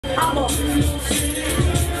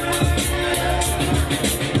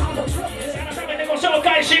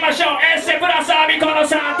ESSE ABIKOの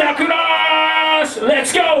サンタクロース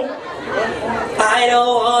Let's go! I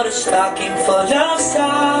don't want a stocking for the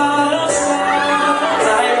stars.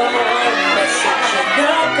 I don't want a message in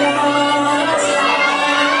the box.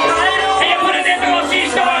 I don't want a message in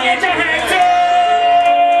the box.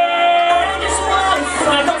 I just want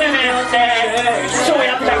a fucking message. ショー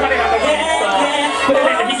やった彼らの分さプレ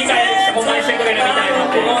ゼント引き換えしてほんまにしてくれるみたいな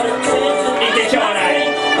って言ってちょうだい。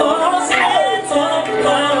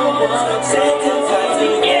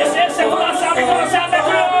ESSE ABIKOのサンタ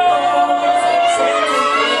クロース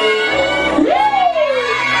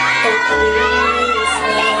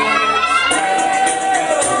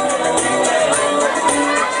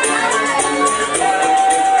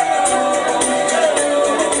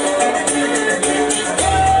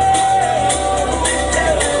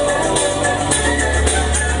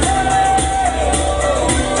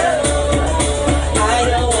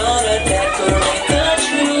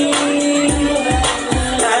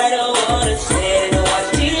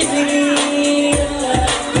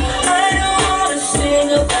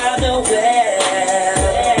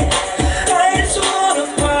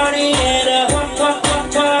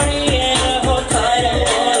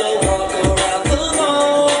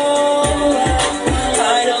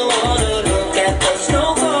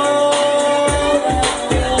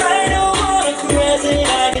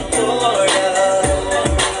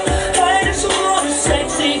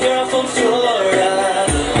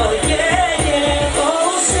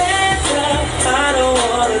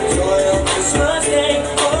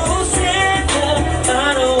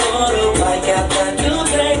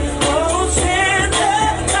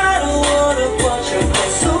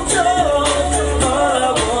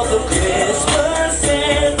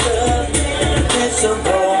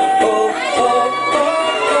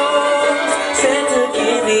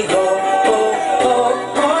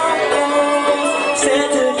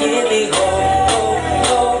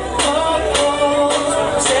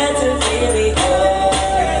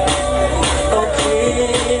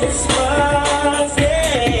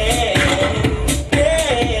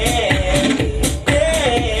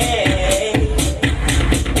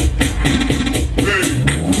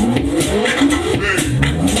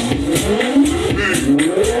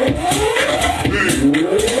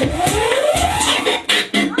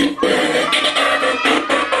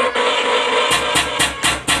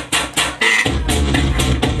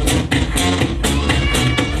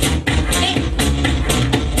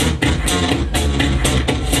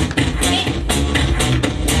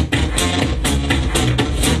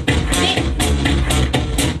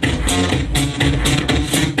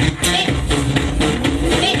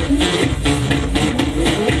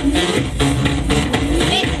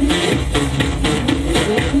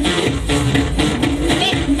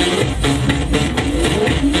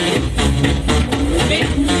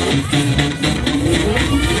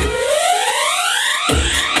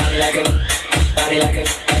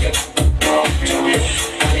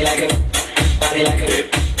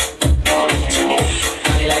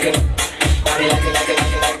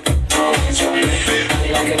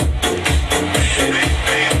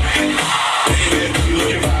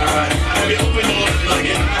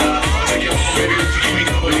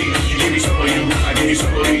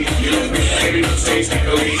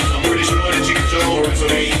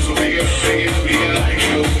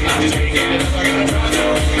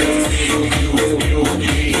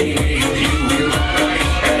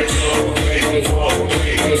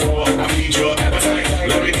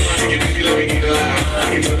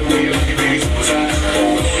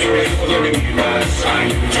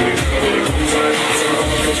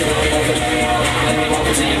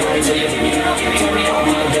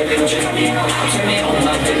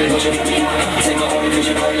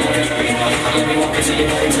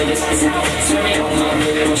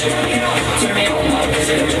Turn me on,